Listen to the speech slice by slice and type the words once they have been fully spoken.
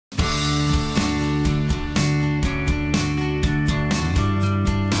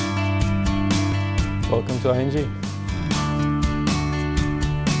Welcome to ING.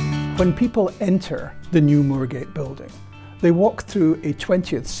 When people enter the new Moorgate building, they walk through a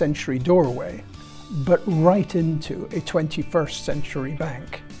 20th century doorway, but right into a 21st century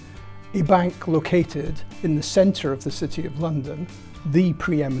bank. A bank located in the centre of the City of London, the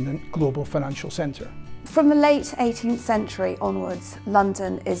preeminent global financial centre. From the late 18th century onwards,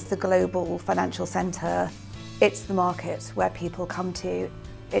 London is the global financial centre. It's the market where people come to.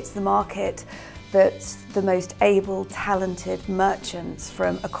 It's the market that the most able, talented merchants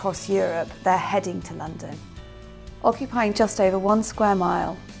from across Europe, they're heading to London. Occupying just over 1 square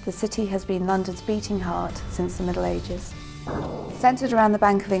mile, the city has been London's beating heart since the Middle Ages. Centred around the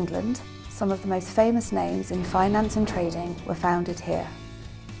Bank of England, some of the most famous names in finance and trading were founded here.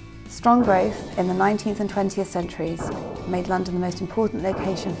 Strong growth in the 19th and 20th centuries made London the most important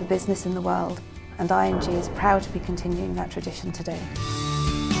location for business in the world, and ING is proud to be continuing that tradition today.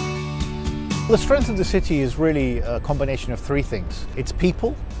 The strength of the city is really a combination of 3 things. It's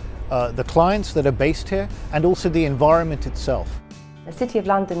people, the clients that are based here, and also the environment itself. The City of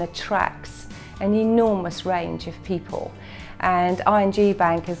London attracts an enormous range of people, and ING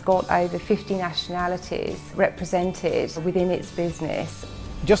Bank has got over 50 nationalities represented within its business.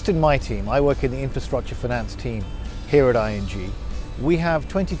 Just in my team, I work in the infrastructure finance team here at ING. We have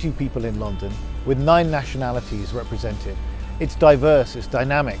 22 people in London with 9 nationalities represented. It's diverse, it's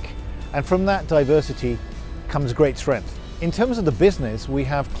dynamic, and from that diversity comes great strength. In terms of the business, we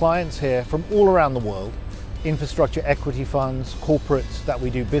have clients here from all around the world, infrastructure equity funds, corporates that we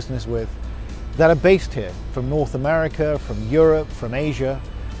do business with, that are based here from North America, from Europe, from Asia,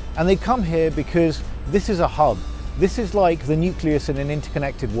 and they come here because this is a hub. This is like the nucleus in an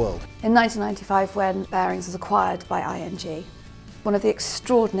interconnected world. In 1995, when Barings was acquired by ING, one of the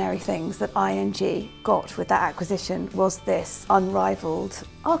extraordinary things that ING got with that acquisition was this unrivaled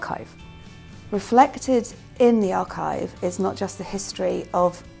archive. Reflected in the archive is not just the history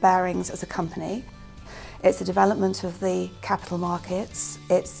of Barings as a company, it's the development of the capital markets,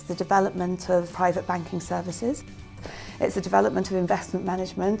 it's the development of private banking services, it's the development of investment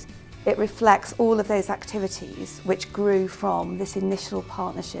management. It reflects all of those activities which grew from this initial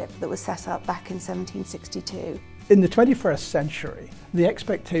partnership that was set up back in 1762. In the 21st century, the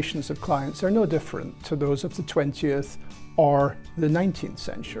expectations of clients are no different to those of the 20th or the 19th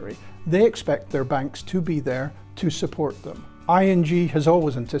century. They expect their banks to be there to support them. ING has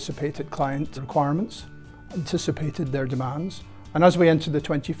always anticipated client requirements, anticipated their demands, and as we enter the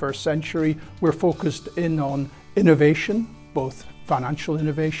 21st century, we're focused in on innovation, both financial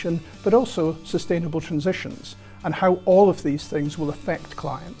innovation, but also sustainable transitions, and how all of these things will affect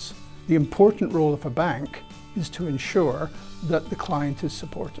clients. The important role of a bank is to ensure that the client is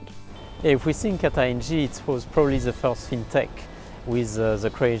supported. If we think at ING, it was probably the first fintech with the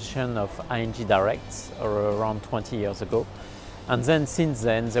creation of ING Direct around 20 years ago. And then since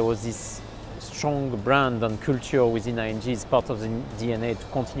then, there was this strong brand and culture within ING as part of the DNA to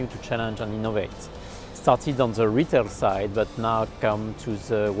continue to challenge and innovate. Started on the retail side, but now come to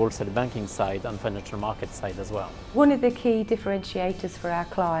the wholesale banking side and financial market side as well. One of the key differentiators for our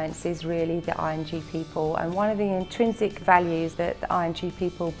clients is really the ING people, and one of the intrinsic values that the ING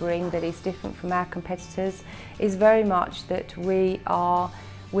people bring that is different from our competitors is very much that we're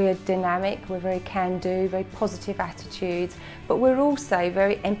dynamic, we're very can-do, very positive attitudes, but we're also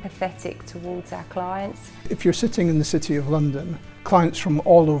very empathetic towards our clients. If you're sitting in the City of London, clients from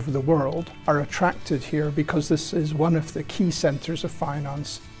all over the world are attracted here because this is one of the key centres of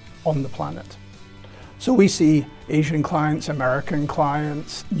finance on the planet. So we see Asian clients, American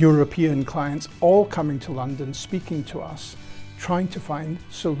clients, European clients all coming to London, speaking to us, trying to find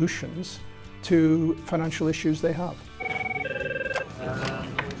solutions to financial issues they have.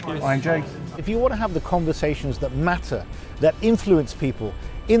 ING. If you want to have the conversations that matter, that influence people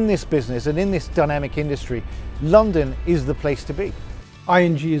in this business and in this dynamic industry, London is the place to be.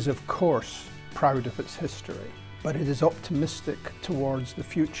 ING is of course proud of its history, but it is optimistic towards the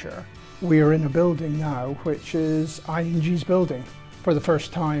future. We are in a building now which is ING's building. For the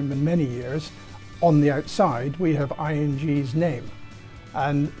first time in many years, on the outside we have ING's name.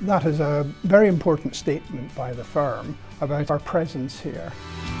 And that is a very important statement by the firm about our presence here.